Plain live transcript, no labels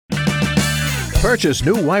Purchase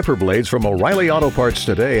new wiper blades from O'Reilly Auto Parts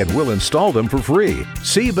today and we'll install them for free.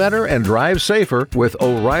 See better and drive safer with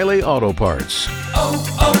O'Reilly Auto Parts.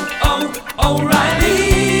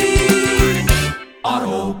 O'Reilly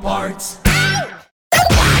Auto Parts.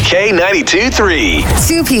 K92-3.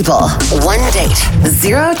 Two people, one date,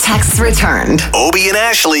 zero texts returned. Obie and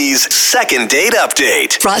Ashley's second date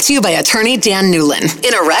update. Brought to you by attorney Dan Newlin.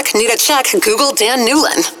 In a wreck, need a check, Google Dan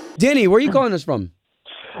Newlin. Danny, where are you calling us from?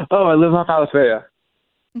 Oh, I live off Alafaya.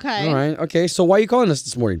 Okay. All right. Okay. So why are you calling us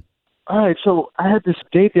this morning? All right, so I had this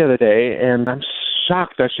date the other day, and I'm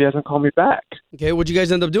shocked that she hasn't called me back. Okay. What'd you guys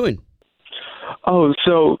end up doing? Oh,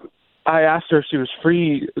 so I asked her if she was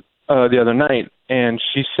free the other night, and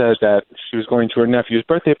she said that she was going to her nephew's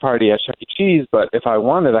birthday party at Chuck E. Cheese, but if I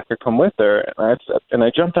wanted, I could come with her. And I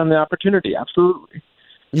jumped on the opportunity, absolutely.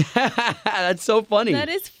 That's so funny. That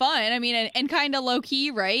is fun. I mean, and kind of low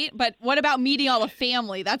key, right? But what about meeting all the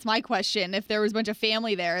family? That's my question. If there was a bunch of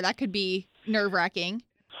family there, that could be nerve wracking.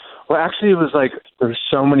 Well, actually, it was like there were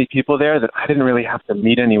so many people there that I didn't really have to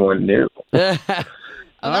meet anyone new. That's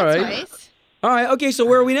right. nice. All right. Okay. So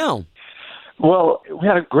where are we now? Well, we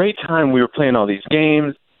had a great time. We were playing all these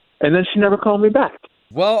games, and then she never called me back.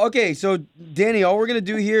 Well, okay. So Danny, all we're going to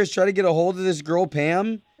do here is try to get a hold of this girl,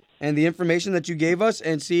 Pam, and the information that you gave us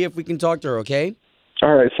and see if we can talk to her, okay?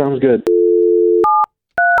 All right, sounds good.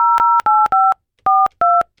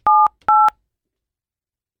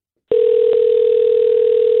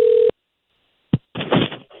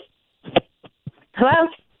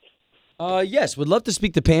 Hello? Yes. Would love to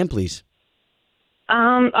speak to Pam, please. May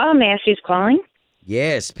I ask who's calling?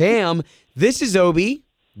 Yes, Pam. This is Obie.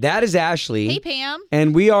 That is Ashley. Hey, Pam.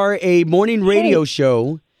 And we are a morning radio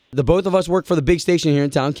show. The both of us work for the big station here in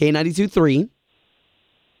town, K92-3.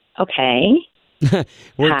 Okay.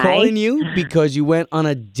 We're Hi. calling you because you went on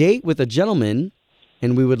a date with a gentleman,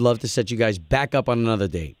 and we would love to set you guys back up on another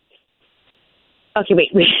date. Okay,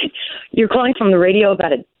 wait. You're calling from the radio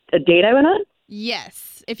about a date I went on?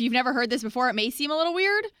 Yes. If you've never heard this before, it may seem a little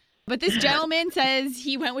weird, but this gentleman says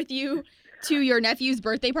he went with you to your nephew's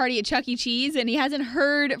birthday party at Chuck E. Cheese, and he hasn't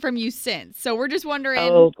heard from you since. So we're just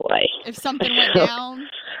wondering if something went down.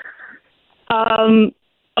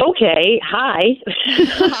 Okay. Hi.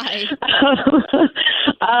 Hi.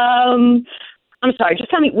 I'm sorry. Just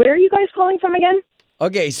tell me, where are you guys calling from again?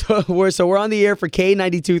 Okay, so we're on the air for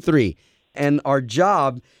K92-3, and our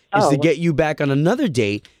job is to get you back on another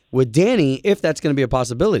date with Danny, if that's going to be a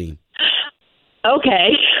possibility. Okay.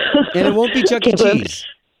 And it won't be Chuck E. Cheese.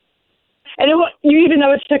 And you even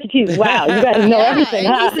know it's Chuck E. Cheese. Wow, you guys know everything,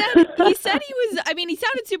 and huh? he said he was, I mean, he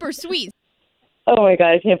sounded super sweet. Oh my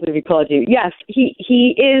God, I can't believe he called you. Yes,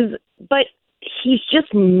 he is, but he's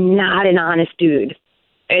just not an honest dude.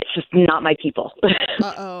 It's just not my people.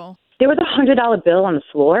 Uh-oh. There was a $100 bill on the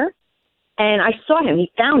floor, and I saw him.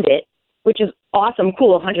 He found it, which is awesome,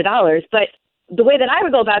 cool, $100. But the way that I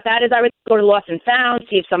would go about that is I would go to Lost and Found,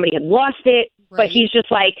 see if somebody had lost it. Right. But he's just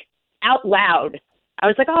like, out loud. I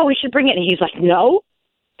was like, oh, we should bring it. And he's like, no,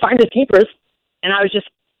 finders keepers. And I was just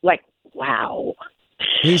like, wow.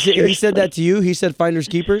 He said that to you? He said finders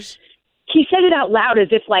keepers? He said it out loud as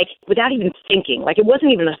if, like, without even thinking. Like, it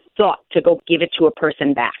wasn't even a thought to go give it to a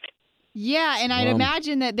person back. Yeah, and I'd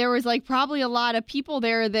imagine that there was, like, probably a lot of people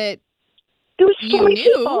there that There was so you many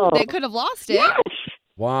knew people. that could have lost it. Yes.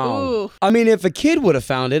 Wow. Ooh. I mean, if a kid would have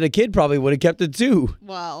found it, a kid probably would have kept it too.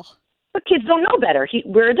 Well. But kids don't know better.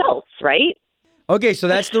 We're adults, right? Okay, so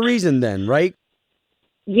that's the reason then, right?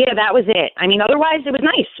 Yeah, that was it. I mean, otherwise, it was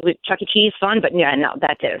nice. With Chuck E. Cheese, fun. But, yeah, no,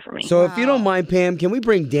 that did it for me. So if you don't mind, Pam, can we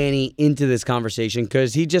bring Danny into this conversation?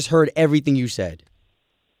 Because he just heard everything you said.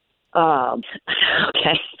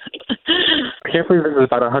 Okay. I can't believe it was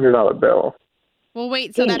about a $100 bill. Well,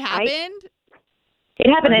 wait, so that Danny, happened? It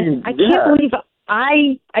happened, and I can't believe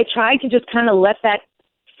I tried to just kind of let that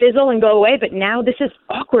fizzle and go away, but now this is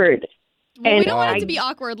awkward. Well, we And don't want it to be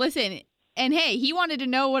awkward. Listen, and hey, he wanted to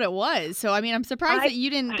know what it was. So, I mean, I'm surprised that you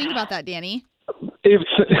didn't think about that, Danny.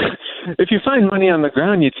 If you find money on the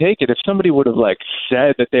ground, you take it. If somebody would have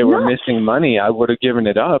said that they were missing money, I would have given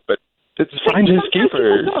it up. But it's finders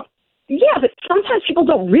keepers. Yeah, but sometimes people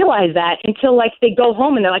don't realize that until they go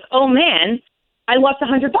home and they're like, "Oh man, I lost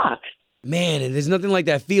 $100." Man, and there's nothing like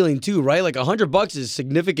that feeling too, right? Like $100 is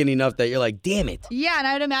significant enough that you're like, damn it. Yeah, and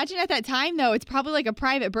I would imagine at that time, though, it's probably like a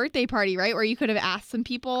private birthday party, right? Where you could have asked some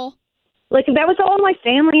people. Like, if that was all my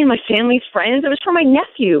family and my family's friends, it was for my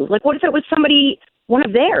nephew. Like, what if it was one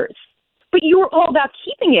of theirs? But you were all about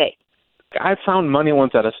keeping it. I found money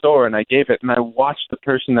once at a store, and I gave it, and I watched the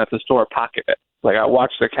person at the store pocket it. I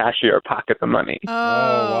watched the cashier pocket the money. Oh.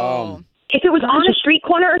 wow. If it was on a street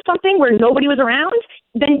corner or something where nobody was around,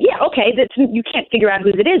 then yeah, okay, you can't figure out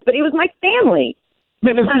whose it is, but it was my family.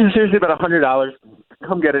 Man, if this is seriously about $100,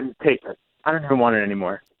 come get it and take it. I don't even want it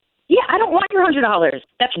anymore. Yeah, I don't want your $100.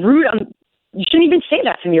 That's rude. You shouldn't even say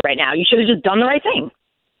that to me right now. You should have just done the right thing.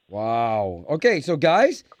 Wow. Okay, so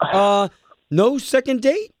guys, no second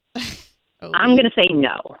date? I'm going to say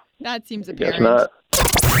no. That seems Guess apparent. not.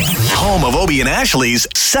 Home of Obie and Ashley's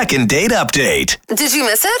second date update. Did you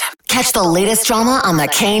miss it? Catch the latest drama on the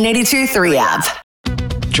K82-3 app.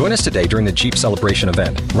 Join us today during the Jeep Celebration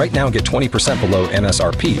event. Right now, get 20% below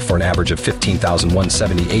MSRP for an average of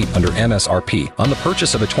 $15,178 under MSRP on the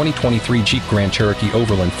purchase of a 2023 Jeep Grand Cherokee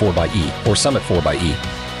Overland 4xE or Summit 4xE.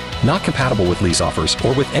 Not compatible with lease offers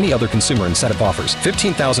or with any other consumer incentive offers.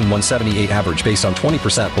 $15,178 average based on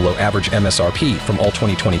 20% below average MSRP from all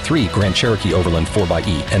 2023 Grand Cherokee Overland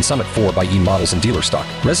 4xE and Summit 4xE models in dealer stock.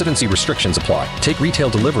 Residency restrictions apply. Take retail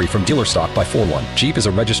delivery from dealer stock by 4/1. Jeep is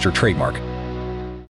a registered trademark.